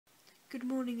Good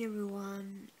morning,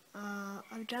 everyone.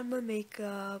 I've done my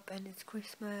makeup and it's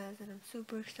Christmas and I'm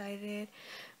super excited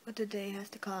what the day has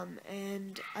to come,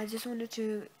 and I just wanted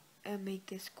to make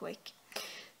this quick.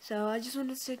 So I just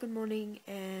wanted to say good morning,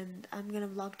 and I'm gonna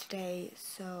vlog today,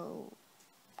 so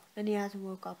and he hasn't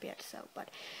woke up yet, so but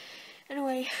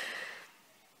anyway,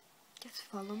 just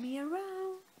follow me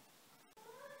around.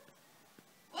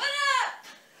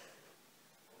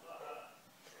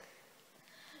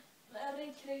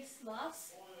 Merry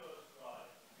Christmas.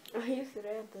 Ja, just det,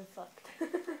 har jag inte sagt.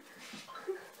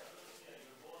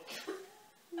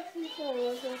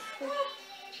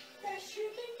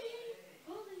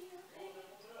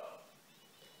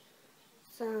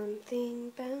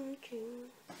 Something about you.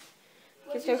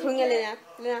 Ska jag sjunga, Lina?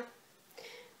 1,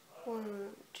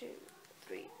 2,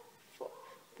 3, 4.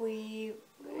 We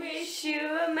wish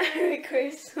you a Merry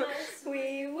Christmas.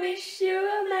 We wish you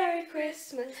a Merry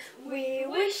Christmas. We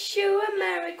wish you a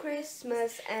Merry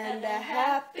Christmas and a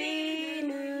Happy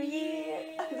New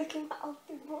Year. Det kan man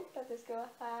alltid bort att det ska vara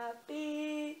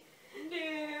Happy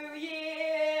New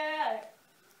Year.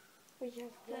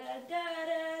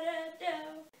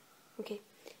 Okay.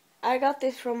 I got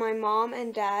this from my mom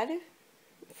and dad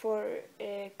for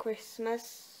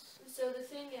Christmas. So the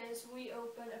thing is, we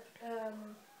open a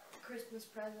Christmas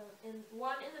present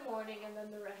one in the morning and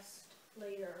then the rest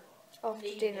later.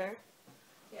 After dinner.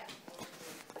 Yeah.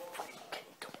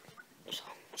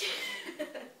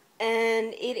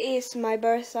 And it is my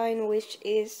birth sign, which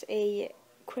is a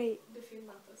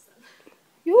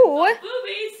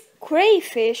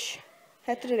crayfish.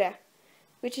 Heter det?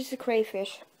 Which is a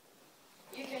crayfish.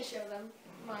 You can show them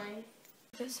mine.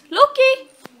 Loki!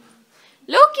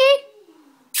 Loki!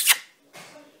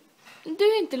 Du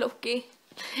är inte Loki.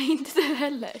 Inte du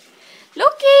heller.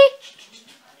 Loki!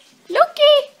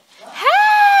 Loki!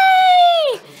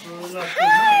 Hej!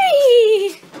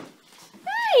 Hej!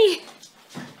 Hej!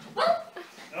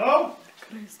 Ja.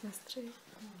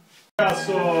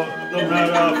 Alltså de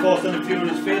här Fast and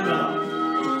Furious-filmerna.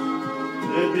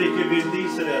 Det dricker Vin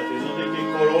Diesel hela tiden. De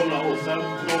dricker Corona och sen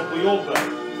de på jobbet.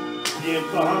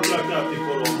 Han drack alltid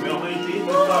Corona. Men jag har inte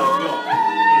hittat starkglas.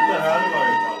 Inte här i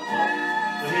varje fall.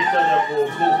 Så hittade jag på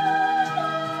bok.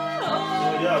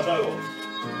 Så jävla gott.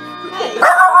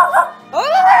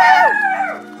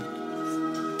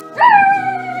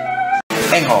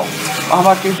 En gång. Och han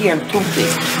var ju helt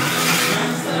tokig.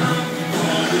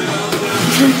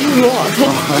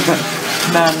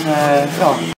 Men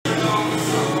ja.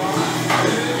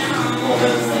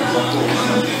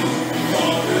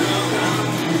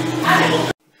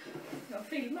 Jag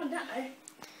filmar där.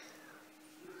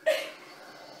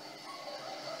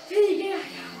 Tiger.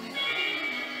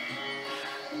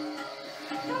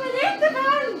 Ja, men det är inte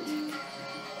varmt.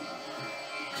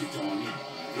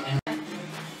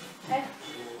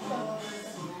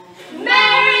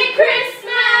 Merry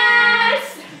Christmas!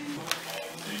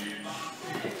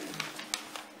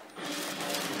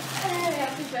 Jag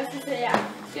fick vad jag ska säga.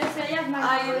 Ska jag säga att man...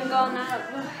 I'm gonna...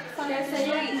 Ska jag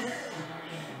säga...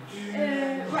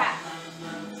 Rap.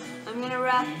 I'm gonna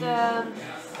wrap the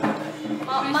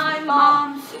my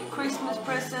mom's Christmas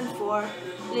present for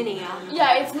Linnea.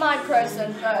 Yeah, it's my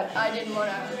present, but I didn't want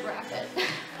to wrap it.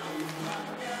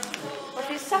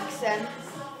 What is saxen?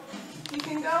 You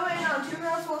can go in on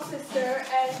 2Girls1Sister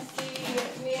and see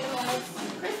me and Mom's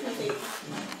Christmas Eve.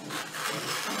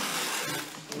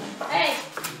 Hey!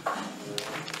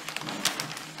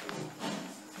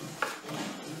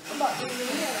 Jag bara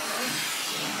ignorerar mig.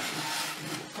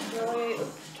 Jag är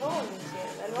upptagen,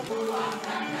 eller vad?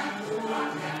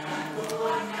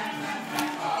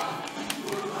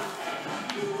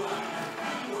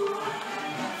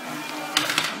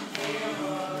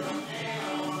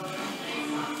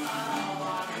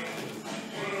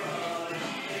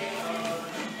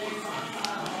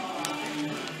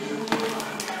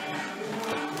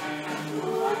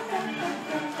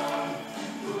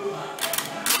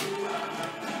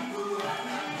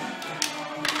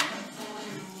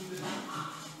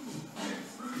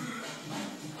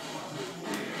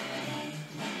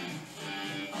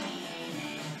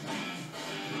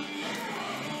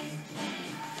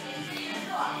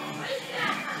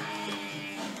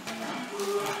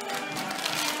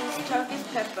 Turkish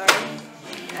pepper,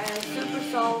 super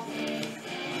salt,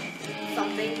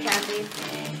 something candy,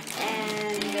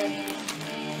 and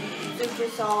super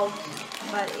salt,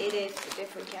 but it is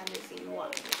different candies in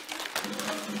one.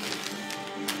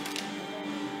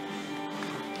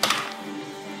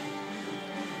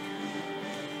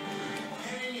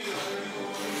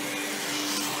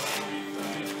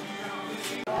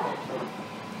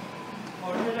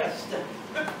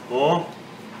 Ja.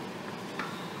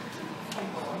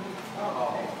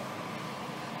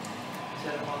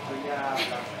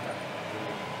 jävla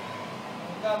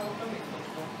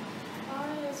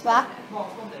Va?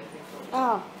 bakom dig finns det.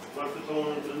 Ja. Varför tar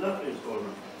hon inte den där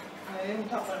prinskorven? Nej, hon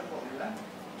tappade den på golvet.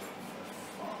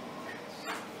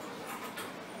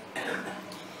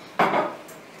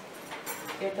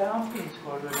 Är det han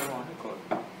prinskorv eller vanlig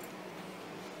korv?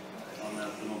 Han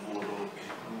äter nog både och.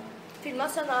 Filma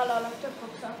sen när alla har lagt upp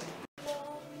också.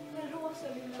 Den rosa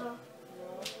lilla.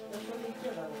 Jag tror inte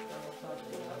det där.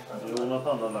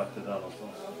 Jonathan har lagt det där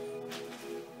någonstans.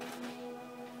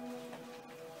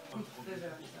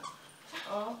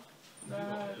 Ja, det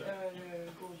här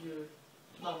är god jul.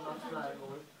 Mammas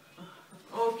svärmor.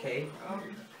 Okej.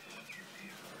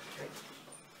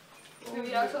 Ska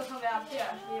vi göra så som vi alltid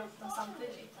gör? Vi öppnar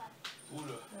samtidigt.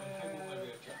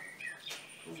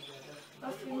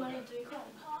 Varför filmar inte vi själv?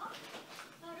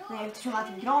 Nej, eftersom att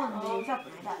granen blir klappat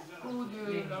med där. God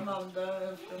jul, Amanda.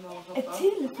 Önskar mamma och Ett pappa.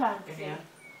 till Är fancy. det?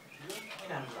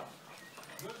 Kända.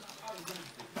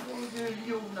 God jul,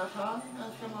 Jonathan.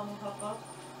 Önskar mamma och pappa.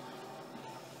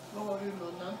 Vad har du i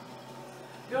munnen?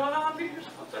 Ja, han vill ju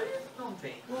spotta ut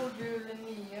någonting. God jul,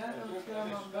 Linnea. Önskar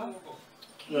Amanda.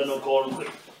 Det är nog korv.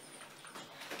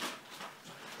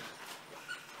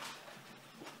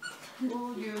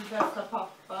 God jul, bästa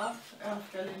pappa.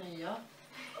 Önskar Linnea.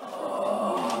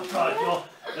 Tack, ja.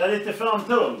 Jag är lite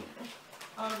framtung.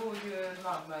 Ja, god jul,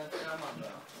 mamma. Önskar Amanda.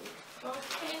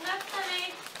 Okej, nu öppnar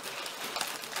vi.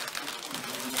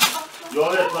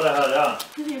 Jag vet vad det här är.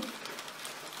 Gör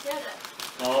det.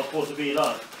 Ja, påse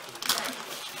bilar.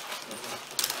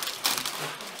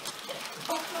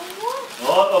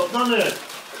 Ja, öppna nu.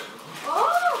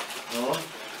 Ja.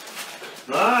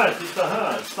 Nej, titta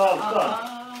här. Salta.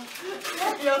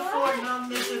 Jag såg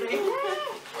namnet direkt.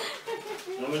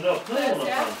 Ja, men öppna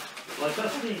Jonathan. Man kan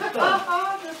slita.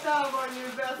 Det där var ju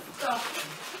bästa.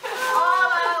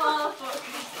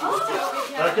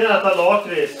 Jag kan äta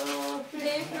lakrits.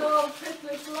 Det är från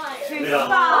Christmas Liar. Ja.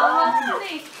 Fan, vad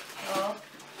snyggt. Ja.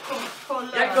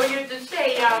 Kolla. Jag kan ju inte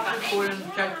säga att du får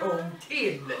en kartong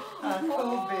till.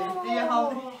 Toby, det är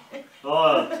han.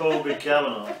 Ja, Toby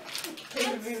Kavanaugh. Det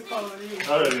är min favorit.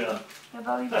 Här är vi.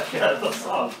 Jag kan äta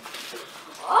salt.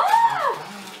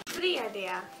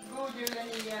 Fredag. God jul,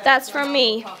 Linnea. That's from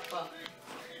me. Pappa.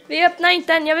 Vi öppnar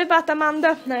inte än, jag vill bara att Amanda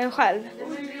öppnar den själv.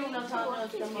 God jul, Jonathan.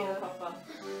 Önskar mamma och pappa.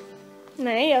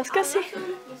 Nej, jag ska se.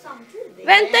 Samtidigt.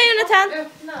 Vänta Jonathan!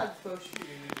 Öppnad först.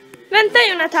 Vänta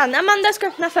Jonathan, Amanda ska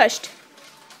öppna först.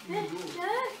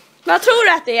 Vad tror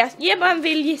du att det är? Ge bara en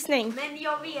vild gissning. Men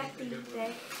jag vet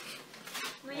inte.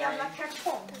 Vad jävla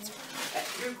kartong.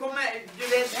 Du kommer, du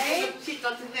vet,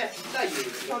 sitta till nästa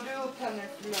jul. Tar du upp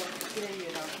hennes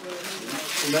grejer då?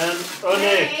 Men,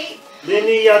 hörni.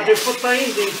 Linnea, du får ta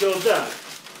in din kudde.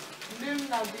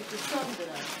 Luna byter sönder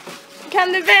den.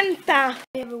 Kan du vänta?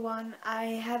 Hey everyone,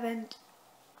 I haven't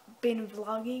been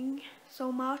vlogging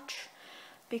so much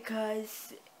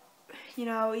because you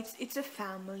know it's a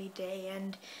family day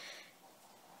and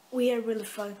we had a really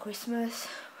fun Christmas.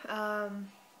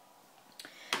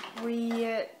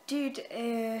 We did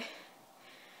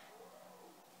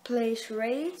play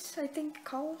charades, I think it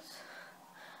calls.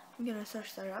 I'm gonna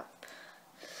search that up.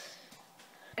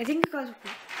 I think it calls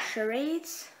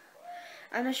charades.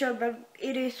 I'm not sure, but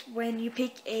it is when you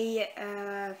pick a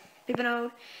paper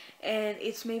note and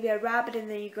it's maybe a rabbit, and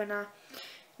then you're gonna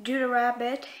do the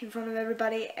rabbit in front of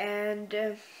everybody, and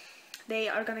they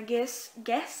are gonna guess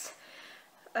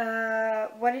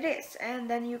what it is, and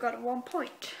then you got 1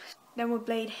 point. Then we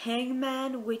played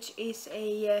hangman, which is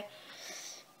a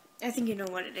I think you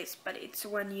know what it is, but it's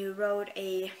when you wrote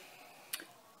a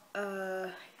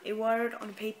word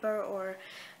on paper or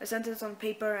a sentence on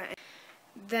paper, and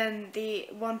then the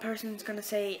one person's gonna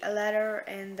say a letter,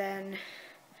 and then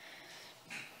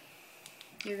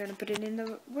you're gonna put it in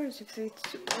the words if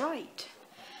it's right.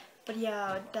 But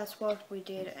yeah, that's what we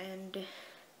did, and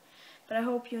but I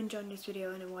hope you enjoyed this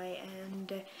video anyway,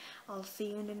 and I'll see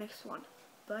you in the next one.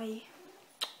 Bye.